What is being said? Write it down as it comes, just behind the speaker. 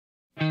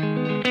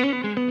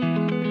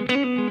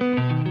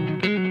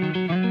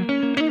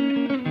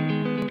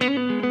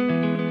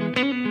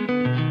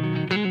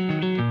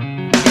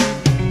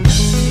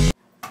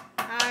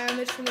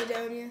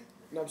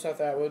Seth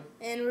Atwood.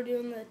 And we're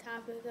doing the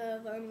topic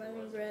of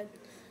unleavened bread.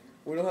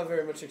 We don't have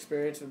very much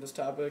experience with this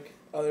topic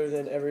other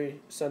than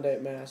every Sunday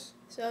at Mass.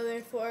 So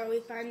therefore,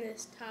 we find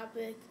this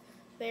topic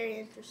very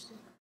interesting.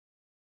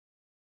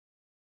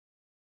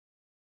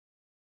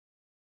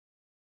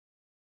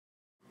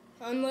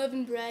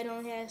 Unleavened bread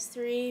only has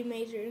 3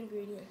 major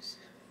ingredients.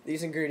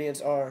 These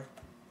ingredients are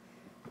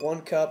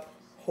 1 cup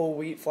whole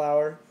wheat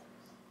flour,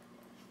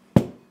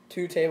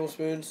 2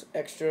 tablespoons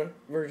extra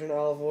virgin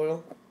olive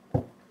oil,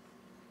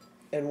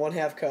 and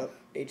 1/2 cup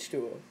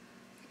H2O.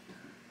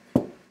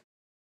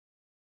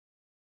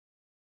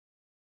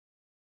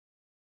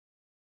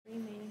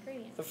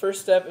 The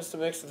first step is to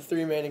mix the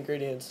 3 main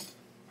ingredients.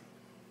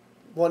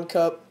 1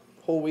 cup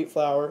whole wheat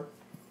flour,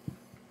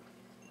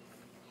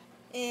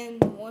 And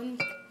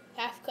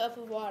 1/2 cup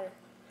of water.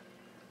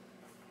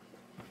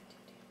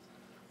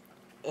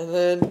 and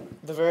then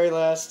the very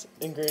last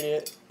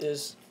ingredient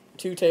is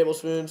 2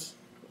 tablespoons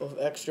of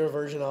extra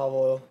virgin olive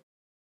oil.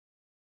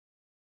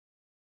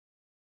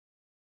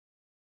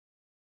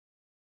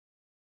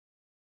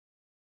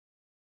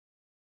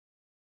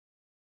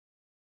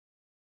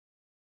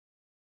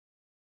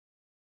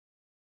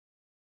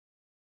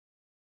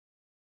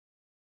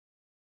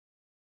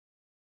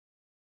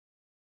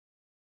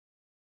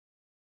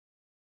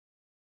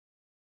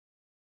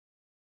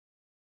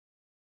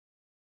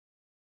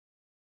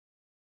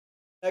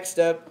 Next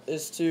step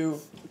is to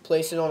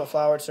place it on a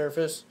floured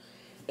surface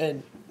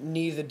and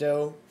knead the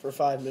dough for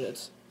 5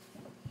 minutes.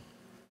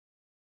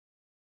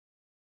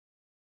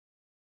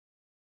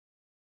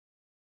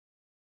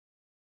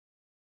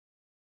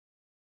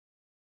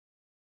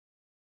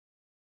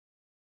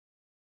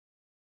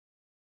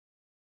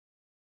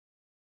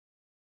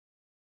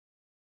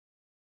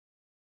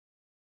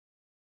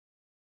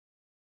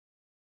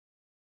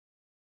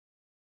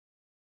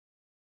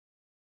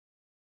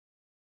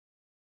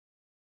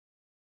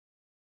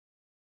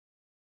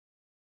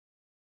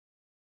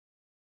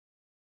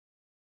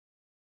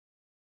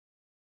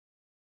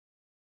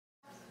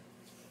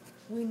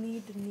 We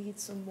need to knead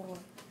some more.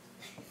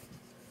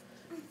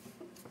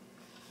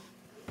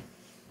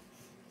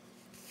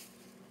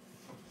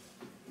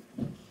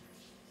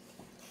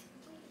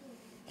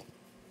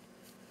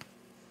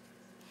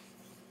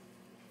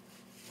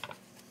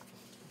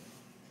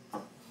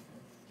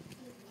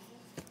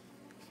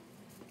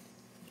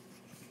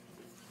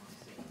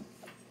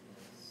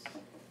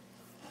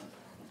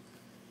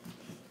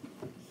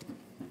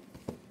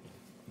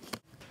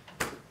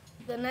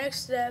 The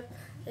next step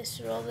is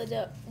to roll the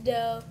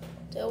dough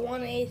to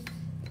 1/8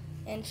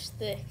 inch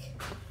thick.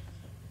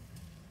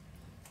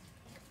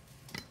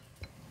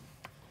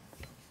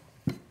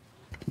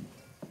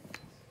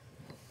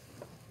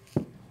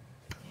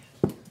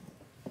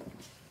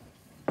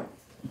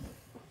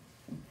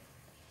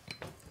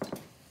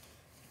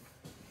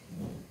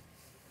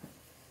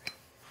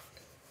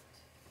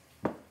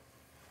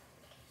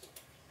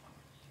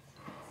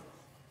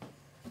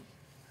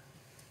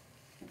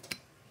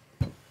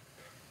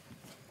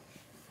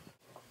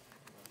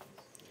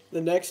 The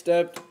next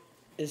step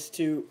is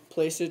to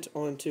place it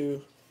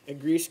onto a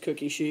greased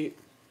cookie sheet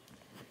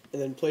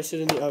and then place it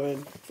in the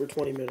oven for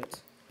 20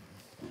 minutes.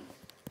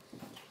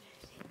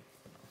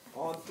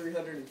 On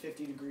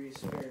 350 degrees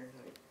Fahrenheit.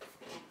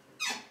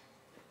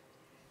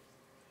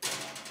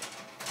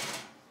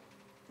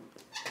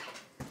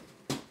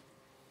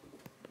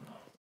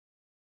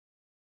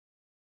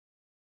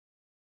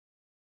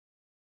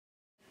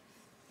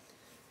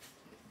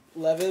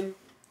 Leaven,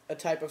 a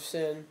type of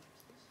sin,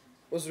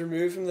 was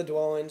removed from the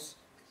dwellings.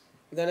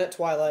 Then at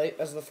twilight,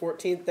 as the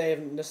 14th day of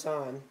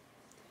Nisan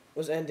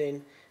was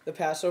ending, the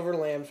Passover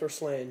lambs were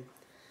slain.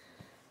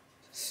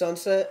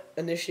 Sunset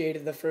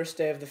initiated the first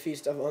day of the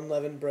Feast of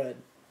Unleavened Bread.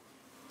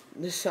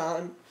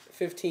 Nisan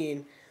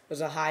 15 was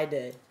a high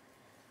day,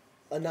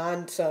 a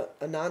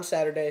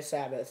non-Saturday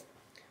Sabbath.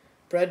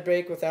 Bread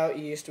baked without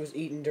yeast was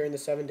eaten during the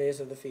 7 days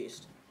of the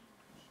feast.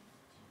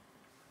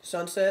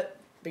 Sunset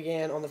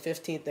began on the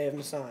 15th day of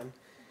Nisan.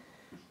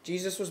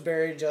 Jesus was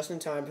buried just in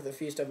time for the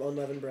Feast of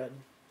Unleavened Bread.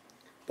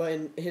 But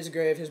in his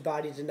grave his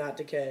body did not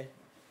decay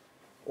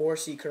or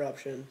see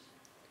corruption.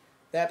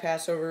 That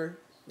Passover,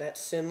 that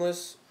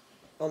sinless,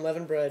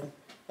 unleavened bread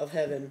of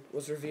heaven,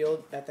 was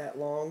revealed at that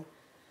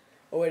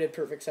long-awaited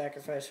perfect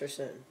sacrifice for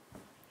sin.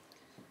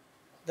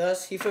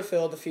 Thus he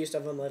fulfilled the Feast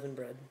of Unleavened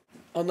Bread.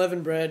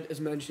 Unleavened bread is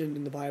mentioned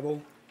in the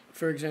Bible.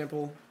 For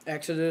example,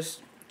 Exodus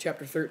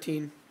chapter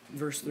 13,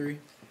 verse 3.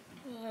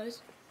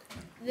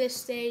 This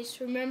stage,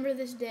 remember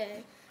this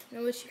day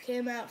in which you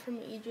came out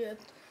from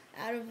Egypt,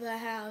 out of the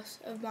house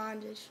of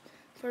bondage.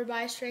 For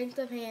by strength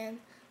of hand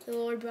the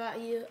Lord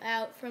brought you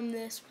out from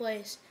this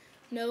place.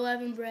 No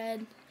leavened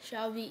bread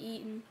shall be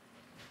eaten.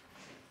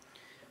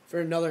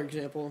 For another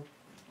example,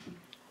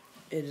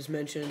 it is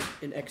mentioned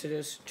in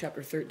Exodus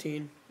chapter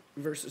 13,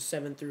 verses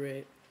 7 through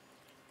 8.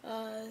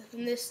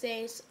 In this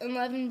days,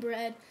 unleavened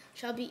bread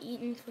shall be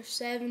eaten for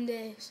 7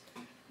 days.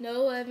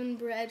 No leavened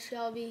bread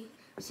shall be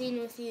seen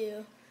with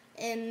you,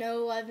 and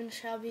no leaven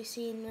shall be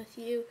seen with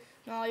you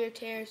in all your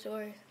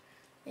territory.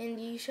 And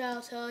you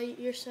shall tell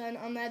your son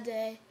on that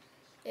day,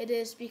 It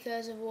is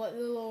because of what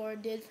the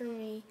Lord did for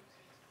me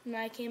when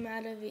I came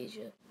out of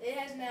Egypt. It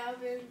has now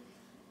been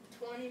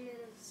 20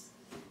 minutes.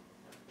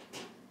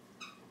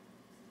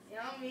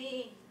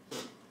 Yummy.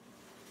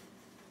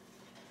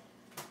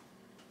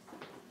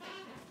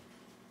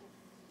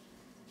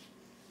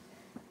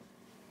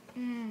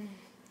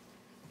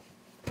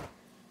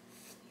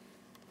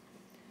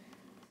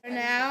 For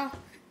now,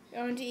 we're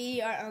going to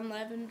eat our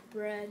unleavened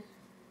bread.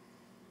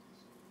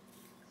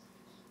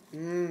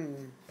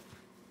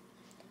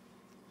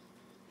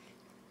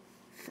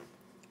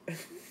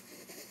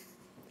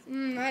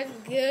 That's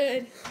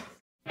good.